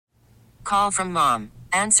Call from mom.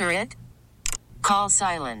 Answer it. Call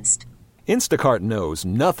silenced. Instacart knows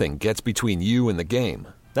nothing gets between you and the game.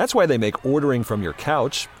 That's why they make ordering from your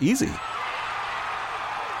couch easy.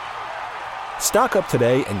 Stock up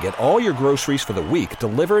today and get all your groceries for the week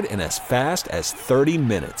delivered in as fast as 30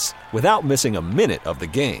 minutes without missing a minute of the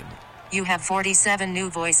game. You have 47 new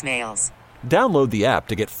voicemails. Download the app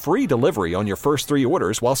to get free delivery on your first 3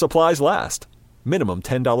 orders while supplies last. Minimum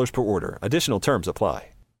 $10 per order. Additional terms apply.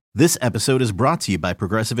 This episode is brought to you by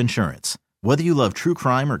Progressive Insurance. Whether you love true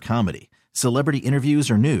crime or comedy, celebrity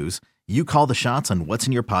interviews or news, you call the shots on what's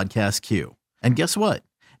in your podcast queue. And guess what?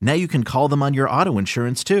 Now you can call them on your auto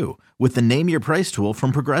insurance too with the Name Your Price tool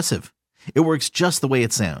from Progressive. It works just the way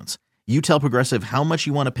it sounds. You tell Progressive how much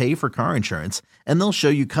you want to pay for car insurance, and they'll show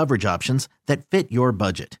you coverage options that fit your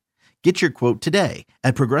budget. Get your quote today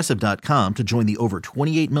at Progressive.com to join the over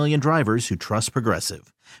 28 million drivers who trust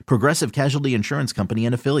Progressive. Progressive Casualty Insurance Company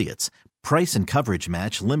and Affiliates. Price and coverage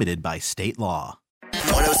match limited by state law.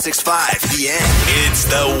 106.5 The End. It's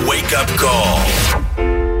the Wake Up Call.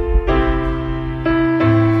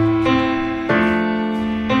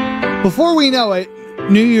 Before we know it,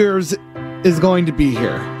 New Year's is going to be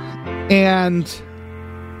here. And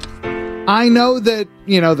I know that,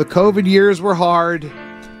 the COVID years were hard,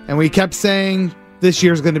 and we kept saying this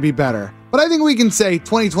year's going to be better. But I think we can say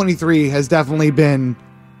 2023 has definitely been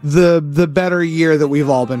the better year that we've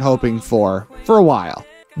all been hoping for a while.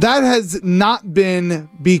 That has not been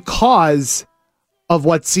because of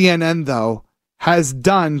what CNN, though, has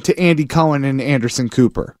done to Andy Cohen and Anderson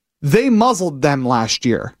Cooper. They muzzled them last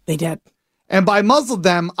year. They did. And by muzzled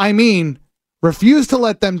them, I mean refused to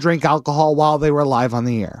let them drink alcohol while they were live on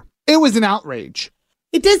the air. It was an outrage.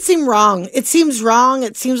 It did seem wrong. It seems wrong.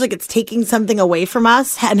 It seems like it's taking something away from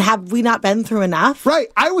us. And have we not been through enough? Right.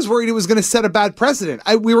 I was worried it was going to set a bad precedent.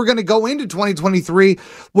 We were going to go into 2023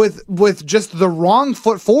 with just the wrong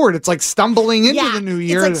foot forward. It's like stumbling into the new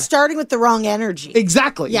year. It's like starting with the wrong energy.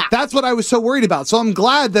 Exactly. Yeah. That's what I was so worried about. So I'm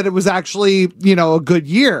glad that it was actually, a good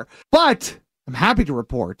year. But I'm happy to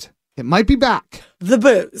report it might be back. The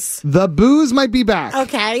booze. The booze might be back.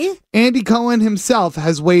 Okay. Andy Cohen himself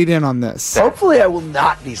has weighed in on this. Hopefully I will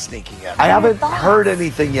not be sneaking in. I haven't heard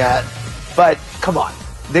anything yet, but come on.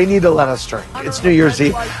 They need to let us drink. It's New Year's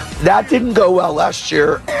Eve. That didn't go well last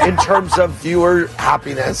year in terms of viewer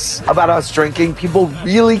happiness about us drinking. People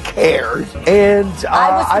really cared. And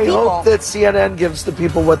I hope that CNN gives the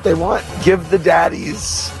people what they want. Give the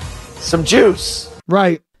daddies some juice.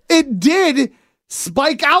 Right. It did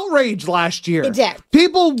spike outrage last year. It did.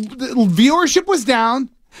 Viewership was down,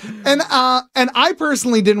 and I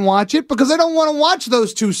personally didn't watch it because I don't want to watch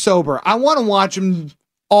those two sober. I want to watch them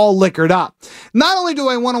all liquored up. Not only do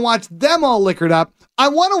I want to watch them all liquored up, I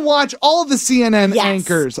want to watch all the CNN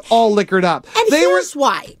anchors all liquored up. And here's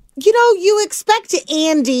why. You expect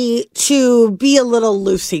Andy to be a little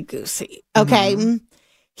loosey-goosey, okay? Mm-hmm.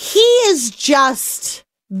 He is just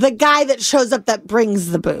the guy that shows up that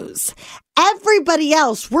brings the booze. Everybody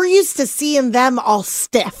else, we're used to seeing them all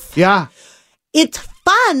stiff. Yeah. It's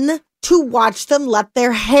fun to watch them let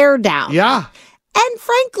their hair down. Yeah. And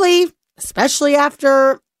frankly, especially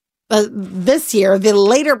after this year, the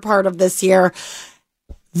later part of this year,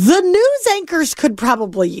 the news anchors could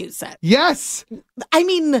probably use it. Yes. I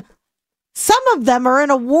mean, some of them are in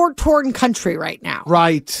a war-torn country right now.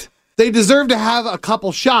 Right. They deserve to have a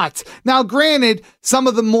couple shots. Now, granted, some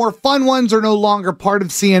of the more fun ones are no longer part of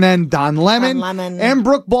CNN. Don Lemon and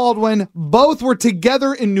Brooke Baldwin both were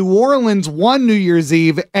together in New Orleans one New Year's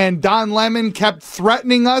Eve, and Don Lemon kept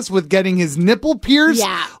threatening us with getting his nipple pierced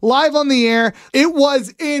live on the air. It was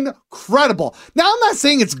incredible. Now, I'm not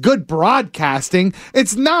saying it's good broadcasting.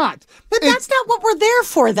 It's not. But that's not what we're there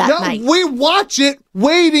for that night. We watch it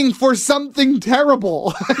waiting for something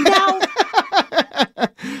terrible. Now,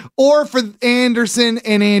 or for Anderson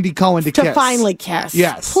and Andy Cohen to kiss. finally kiss.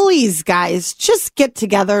 Yes. Please, guys, just get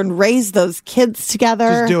together and raise those kids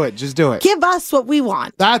together. Just do it. Give us what we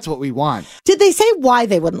want. That's what we want. Did they say why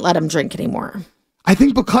they wouldn't let him drink anymore? I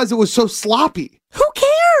think because it was so sloppy. Who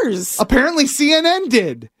cares? Apparently CNN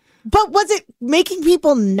did. But was it making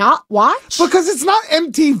people not watch? Because it's not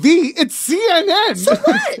MTV, it's CNN. So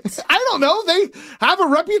what? I don't know. They have a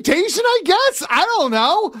reputation, I guess. I don't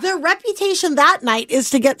know. Their reputation that night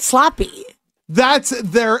is to get sloppy. That's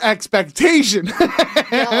their expectation,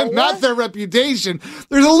 not their reputation.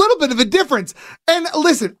 There's a little bit of a difference. And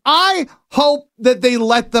listen, I hope that they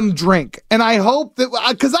let them drink. And I hope that,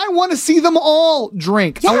 because I want to see them all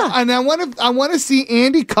drink. Yeah. I want to see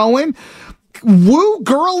Andy Cohen woo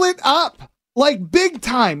girl it up like big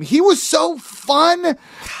time. He was so fun,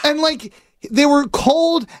 and like they were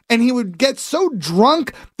cold, and he would get so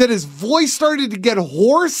drunk that his voice started to get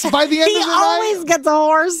hoarse by the end of the night. He always gets a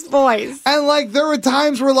hoarse voice. And like there were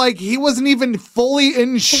times where like he wasn't even fully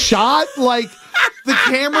in shot. Like the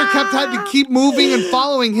camera had to keep moving and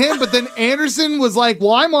following him. But then Anderson was like,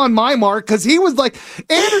 well, I'm on my mark. Because he was like,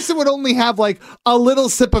 Anderson would only have like a little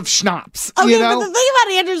sip of schnapps. Okay, you know? but the thing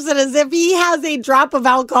about Anderson is if he has a drop of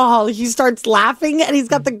alcohol, he starts laughing and he's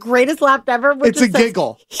got the greatest laugh ever. It's a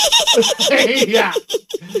giggle. Yeah.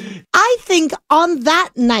 I think on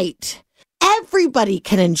that night, everybody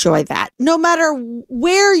can enjoy that, no matter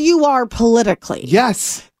where you are politically.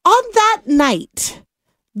 Yes. On that night,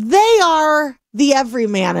 they are the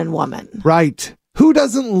everyman and woman. Right. Who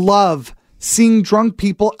doesn't love seeing drunk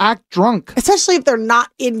people act drunk? Especially if they're not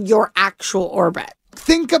in your actual orbit.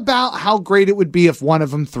 Think about how great it would be if one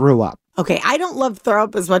of them threw up. Okay, I don't love throw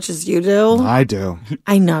up as much as you do. I do.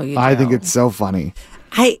 I know you do. I think it's so funny.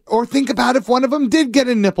 Or think about if one of them did get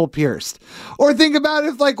a nipple pierced. Or think about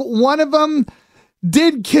if like one of them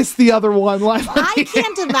did kiss the other one. I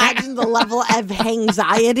can't imagine the level of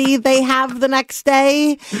anxiety they have the next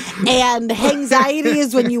day. And anxiety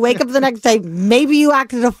is when you wake up the next day, maybe you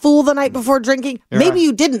acted a fool the night before drinking. Maybe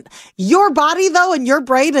you didn't. Your body, though, and your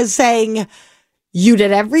brain is saying, you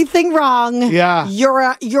did everything wrong. Yeah.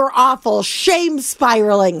 You're awful. Shame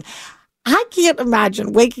spiraling. I can't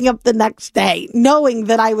imagine waking up the next day knowing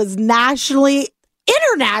that I was internationally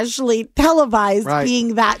televised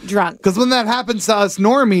being that drunk. Because when that happens to us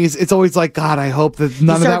normies, it's always like, God, I hope that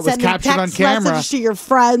none of that was captured on camera. Message to your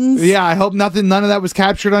friends. Yeah, I hope none of that was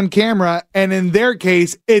captured on camera. And in their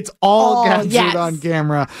case, it's all captured on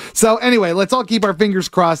camera. So anyway, let's all keep our fingers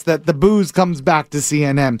crossed that the booze comes back to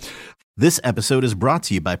CNN. This episode is brought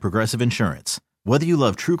to you by Progressive Insurance. Whether you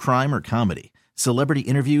love true crime or comedy, celebrity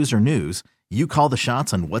interviews or news, you call the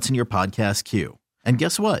shots on what's in your podcast queue. And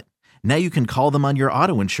guess what? Now you can call them on your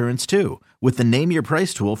auto insurance too with the Name Your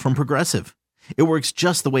Price tool from Progressive. It works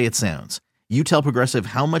just the way it sounds. You tell Progressive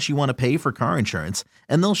how much you want to pay for car insurance,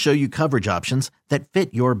 and they'll show you coverage options that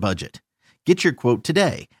fit your budget. Get your quote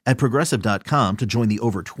today at Progressive.com to join the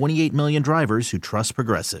over 28 million drivers who trust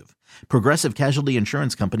Progressive. Progressive Casualty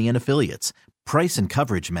Insurance Company and Affiliates. Price and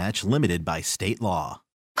coverage match limited by state law.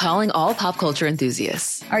 Calling all pop culture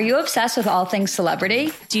enthusiasts. Are you obsessed with all things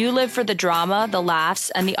celebrity? Do you live for the drama, the laughs,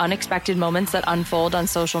 and the unexpected moments that unfold on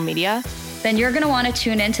social media? Then you're going to want to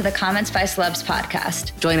tune in to the Comments by Celebs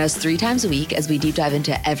podcast. Join us 3 times a week as we deep dive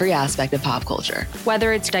into every aspect of pop culture.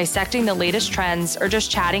 Whether it's dissecting the latest trends or just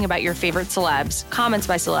chatting about your favorite celebs, Comments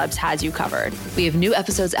by Celebs has you covered. We have new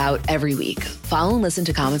episodes out every week. Follow and listen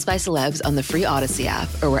to Comments by Celebs on the free Odyssey app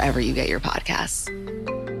or wherever you get your podcasts.